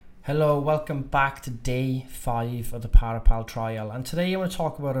Hello, welcome back to day 5 of the Parapal trial, and today I want to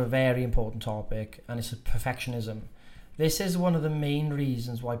talk about a very important topic, and it's perfectionism. This is one of the main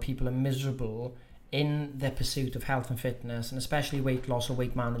reasons why people are miserable in their pursuit of health and fitness, and especially weight loss or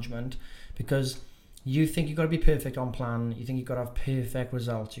weight management, because you think you've got to be perfect on plan, you think you've got to have perfect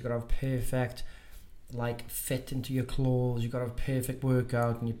results, you've got to have perfect fit into your clothes, you've got to have perfect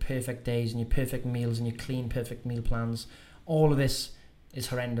workout and your perfect days and your perfect meals and your clean perfect meal plans. All of this is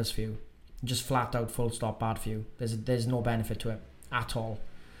horrendous for you, just flat out full stop bad for you. There's no benefit to it at all.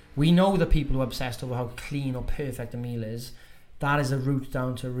 We know that people who are obsessed over how clean or perfect a meal is, that is a route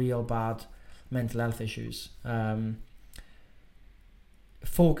down to real bad mental health issues.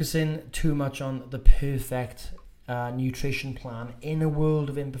 Focusing too much on the perfect nutrition plan in a world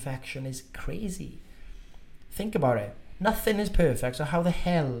of imperfection is crazy. Think about it. Nothing is perfect, so how the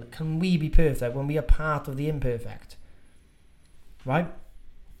hell can we be perfect when we are part of the imperfect? Right?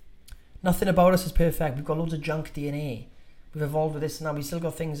 Nothing about us is perfect. We've got loads of junk DNA. We've evolved with this now. We still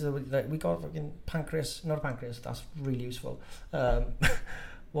got things that we got fucking pancreas. Not a pancreas. That's really useful.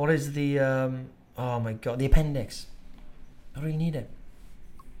 What is the oh my god, the appendix? I really need it.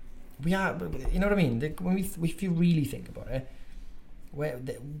 We are, you know what I mean? When if you really think about it, where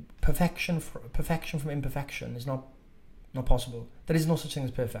perfection from imperfection is not possible. There is no such thing as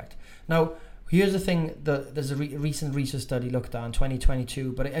perfect. Now, here's the thing, there's a recent research study looked at in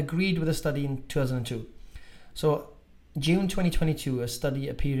 2022, but it agreed with a study in 2002. So, June 2022, a study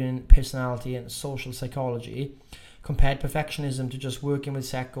appearing in Personality and Social Psychology compared perfectionism to just working with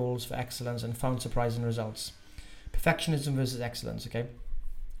set goals for excellence and found surprising results. Perfectionism versus excellence, okay?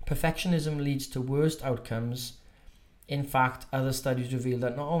 Perfectionism leads to worst outcomes. In fact, other studies reveal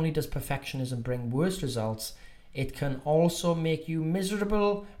that not only does perfectionism bring worse results, it can also make you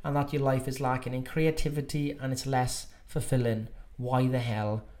miserable, and that your life is lacking in creativity and it's less fulfilling. Why the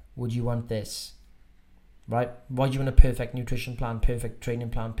hell would you want this? Right? Why do you want a perfect nutrition plan, perfect training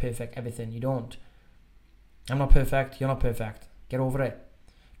plan, perfect everything? You don't. I'm not perfect. You're not perfect. Get over it.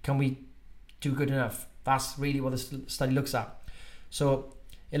 Can we do good enough? That's really what this study looks at. So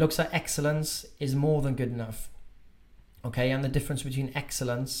it looks at excellence is more than good enough. Okay, and the difference between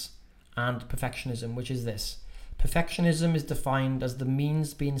excellence and perfectionism, which is this. Perfectionism is defined as the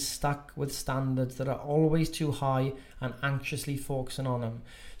means being stuck with standards that are always too high and anxiously focusing on them.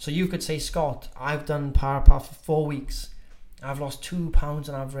 So you could say, Scott, I've done Parapal for 4 weeks. I've lost 2 pounds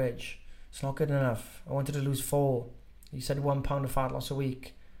on average. It's not good enough. I wanted to lose 4. You said 1 pound of fat loss a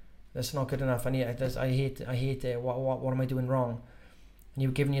week. That's not good enough. I hate it. What am I doing wrong? And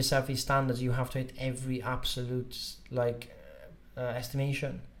you're giving yourself these standards. You have to hit every absolute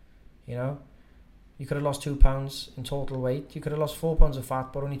estimation. You know. You could have lost 2 pounds in total weight. You could have lost 4 pounds of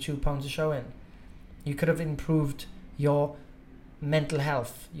fat, but only 2 pounds of showing. You could have improved your mental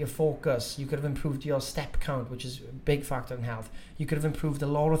health, your focus. You could have improved your step count, which is a big factor in health. You could have improved a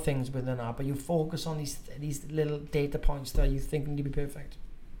lot of things within that, but you focus on these little data points that you think need to be perfect.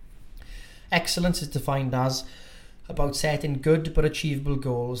 Excellence is defined as about setting good but achievable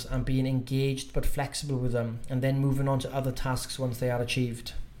goals and being engaged but flexible with them, and then moving on to other tasks once they are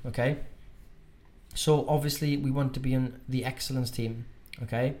achieved. Okay? So obviously we want to be in the excellence team,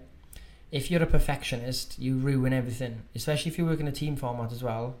 okay? If you're a perfectionist, you ruin everything, especially if you work in a team format as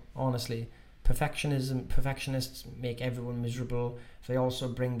well, honestly. Perfectionists make everyone miserable. They also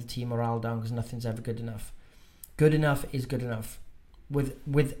bring the team morale down because nothing's ever good enough. Good enough is good enough with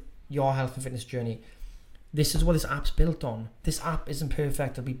your health and fitness journey. This is what this app's built on. This app isn't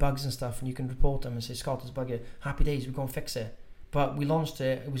perfect. There'll be bugs and stuff, and you can report them and say, Scott, there's a bug here. Happy days, we're going to fix it. But we launched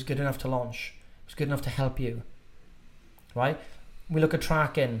it. It was good enough to launch. It's good enough to help you, right? We look at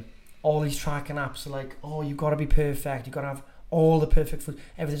tracking. All these tracking apps are like, oh, you've got to be perfect. You've got to have all the perfect food.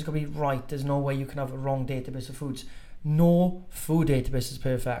 Everything's got to be right. There's no way you can have a wrong database of foods. No food database is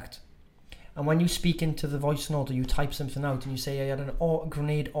perfect. And when you speak into the voice note or you type something out and you say, I had a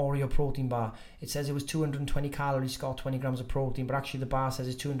Grenade Oreo protein bar. It says it was 220 calories, got 20 grams of protein, but actually the bar says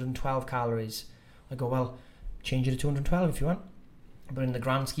it's 212 calories. I go, well, change it to 212 if you want. But in the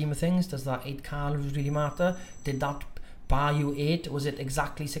grand scheme of things, does that 8 calories really matter? Did that bar you ate, was it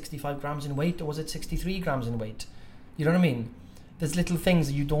exactly 65 grams in weight, or was it 63 grams in weight? You know what I mean? There's little things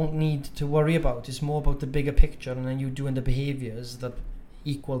that you don't need to worry about. It's more about the bigger picture, and then you doing the behaviors that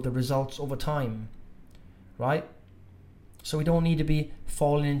equal the results over time, right? So we don't need to be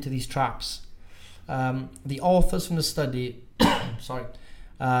falling into these traps. The authors from the study,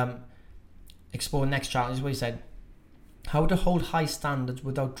 explore next challenge is what he said. How to hold high standards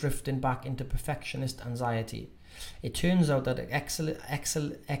without drifting back into perfectionist anxiety. It turns out that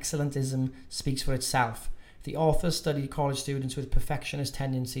excellentism speaks for itself. The authors studied college students with perfectionist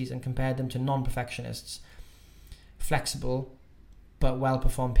tendencies and compared them to non-perfectionists, flexible but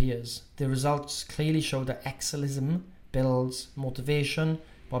well-performed peers. The results clearly show that excellism builds motivation,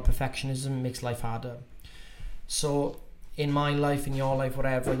 while perfectionism makes life harder. So in my life, in your life,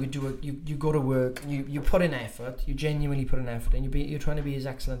 whatever, you go to work, you put in effort, you genuinely put in effort, and you're trying to be as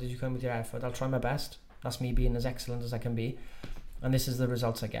excellent as you can with your effort. I'll try my best. That's me being as excellent as I can be. And this is the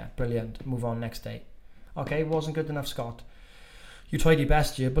results I get. Brilliant. Move on next day. Okay, wasn't good enough, Scott. You tried your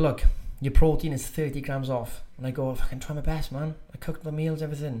best here, but look, your protein is 30 grams off. And I go, I can try my best, man. I cooked the meals,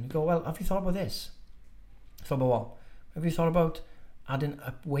 everything. You go, well, have you thought about this? Thought about what? Have you thought about adding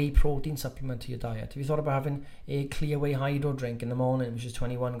a whey protein supplement to your diet? Have you thought about having a clear whey hydro drink in the morning, which is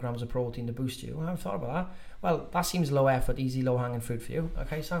 21 grams of protein to boost you? Well, I've thought about that. Well, that seems low effort, easy, low hanging fruit for you.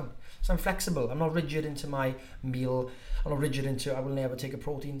 Okay, so I'm flexible. I'm not rigid into my meal. I'm not rigid into I will never take a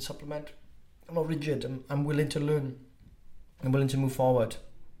protein supplement. I'm not rigid. I'm willing to learn. I'm willing to move forward.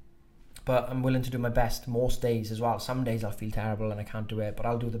 But I'm willing to do my best most days as well. Some days I'll feel terrible and I can't do it, but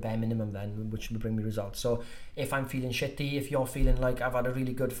I'll do the bare minimum then, which will bring me results. So if I'm feeling shitty, if you're feeling like I've had a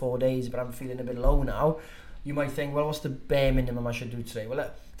really good 4 days, but I'm feeling a bit low now, you might think, well, what's the bare minimum I should do today?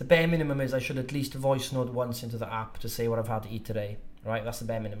 Well, the bare minimum is I should at least voice note once into the app to say what I've had to eat today, right? That's the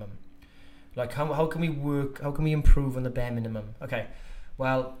bare minimum. Like, how can we work, how can we improve on the bare minimum? Okay,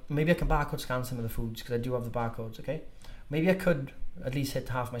 well, maybe I can barcode scan some of the foods because I do have the barcodes, okay? Maybe I could at least hit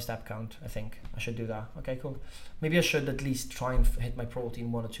half my step count. I think I should do that. Okay, cool. Maybe I should at least try and hit my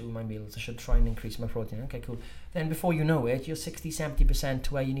protein 1 or 2 of my meals. I should try and increase my protein. Okay, cool. Then before you know it, you're 60-70%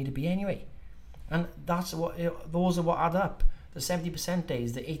 to where you need to be anyway. And that's what, those are what add up. The 70%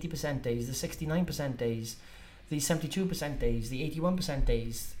 days, the 80% days, the 69% days, the 72% days, the 81%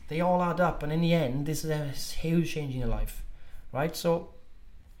 days, they all add up. And in the end, this is a huge change in your life, right? So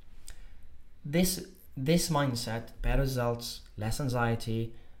this mindset, better results, less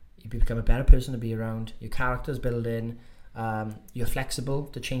anxiety, you become a better person to be around, your character's building, you're flexible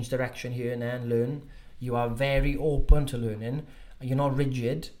to change direction here and there and learn, you are very open to learning, you're not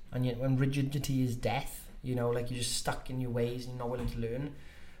rigid, and when rigidity is death, you know, like you're just stuck in your ways and you're not willing to learn.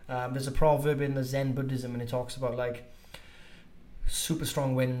 There's a proverb in the Zen Buddhism and it talks about like super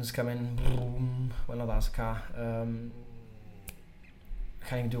strong winds coming, boom, well no, that's a car, I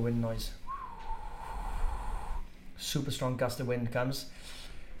can't even do a wind noise. Super strong gust of wind comes.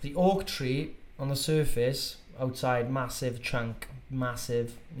 The oak tree on the surface outside, massive chunk,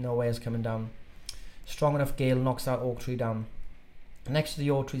 massive, no way is coming down. Strong enough gale knocks that oak tree down. Next to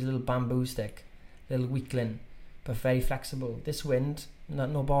the oak tree is a little bamboo stick, little weakling, but very flexible. This wind,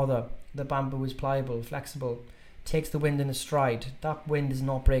 no bother. The bamboo is pliable, flexible, takes the wind in a stride. That wind is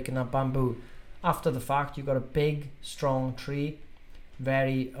not breaking that bamboo. After the fact, you've got a big, strong tree,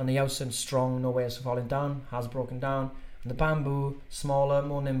 very on the outside strong, no way is falling down, has broken down, and the bamboo, smaller,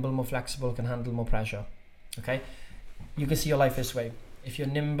 more nimble, more flexible, can handle more pressure. Okay, you can see your life this way. If you're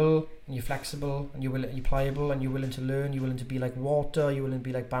nimble and you're flexible and you're pliable and you're willing to learn, you're willing to be like water, you're willing to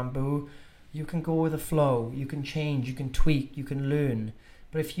be like bamboo, you can go with the flow, you can change, you can tweak, you can learn.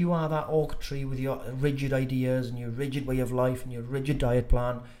 But if you are that oak tree with your rigid ideas and your rigid way of life and your rigid diet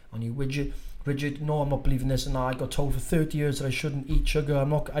plan and your rigid, no, I'm not believing this, and I got told for 30 years that I shouldn't eat sugar,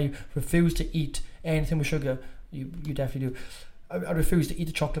 I refuse to eat anything with sugar. You definitely do. I refuse to eat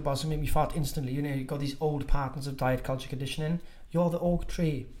a chocolate bar, so make me fat instantly. You know, you've got these old patterns of diet culture conditioning. You're the oak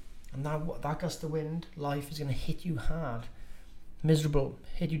tree, and that gust of wind, life is going to hit you hard, miserable,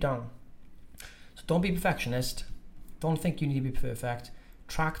 hit you down. So don't be perfectionist. Don't think you need to be perfect.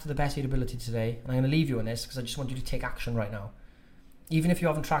 Track to the best of your ability today, and I'm going to leave you on this because I just want you to take action right now. Even if you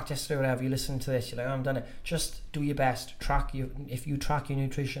haven't tracked yesterday or whatever, you listen to this, you're like, I haven't done it. Just do your best. If you track your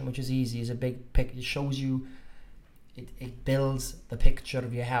nutrition, which is easy, is a big pick. It shows you, it builds the picture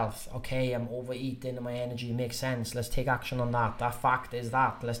of your health. Okay, I'm overeating and my energy makes sense. Let's take action on that. That fact is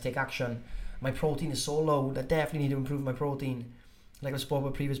that. Let's take action. My protein is so low. I definitely need to improve my protein. Like I spoke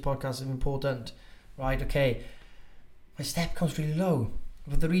about previous podcasts, is important. Right, okay. My step counts really low.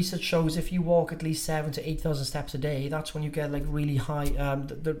 But the research shows if you walk at least 7,000 to 8,000 steps a day, that's when you get like really high,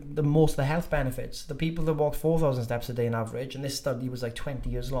 the most of the health benefits. The people that walk 4,000 steps a day on average, and this study was like 20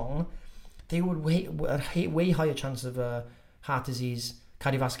 years long, they would way higher chance of heart disease,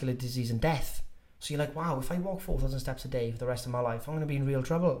 cardiovascular disease, and death. So you're like, wow, if I walk 4,000 steps a day for the rest of my life, I'm going to be in real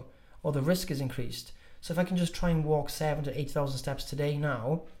trouble, or the risk is increased. So if I can just try and walk 7,000 to 8,000 steps today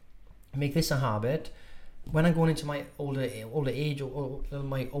now, make this a habit. When I'm going into my older age or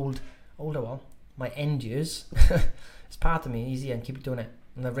my end years, it's part of me, easy, and keep doing it,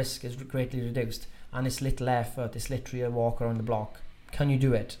 and the risk is greatly reduced. And it's little effort, it's literally a walk around the block. Can you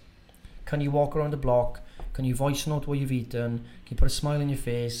do it? Can you walk around the block? Can you voice note what you've eaten? Can you put a smile on your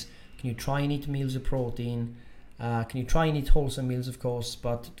face? Can you try and eat meals of protein? Can you try and eat wholesome meals, of course,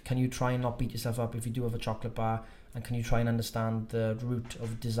 but can you try and not beat yourself up if you do have a chocolate bar? And can you try and understand the root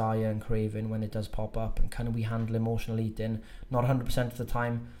of desire and craving when it does pop up? And can we handle emotional eating? Not 100% of the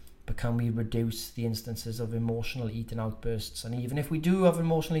time, but can we reduce the instances of emotional eating outbursts? And even if we do have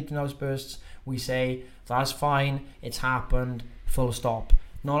emotional eating outbursts, we say, that's fine, it's happened, full stop.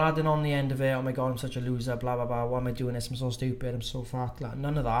 Not adding on the end of it, oh my god, I'm such a loser, blah, blah, blah, why am I doing this, I'm so stupid, I'm so fat.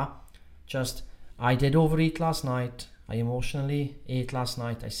 None of that. Just, I did overeat last night, I emotionally ate last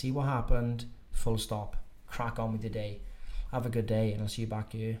night, I see what happened, full stop. Crack on with your day. Have a good day, and I'll see you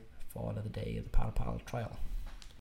back here for another day of the Pal Pal trial.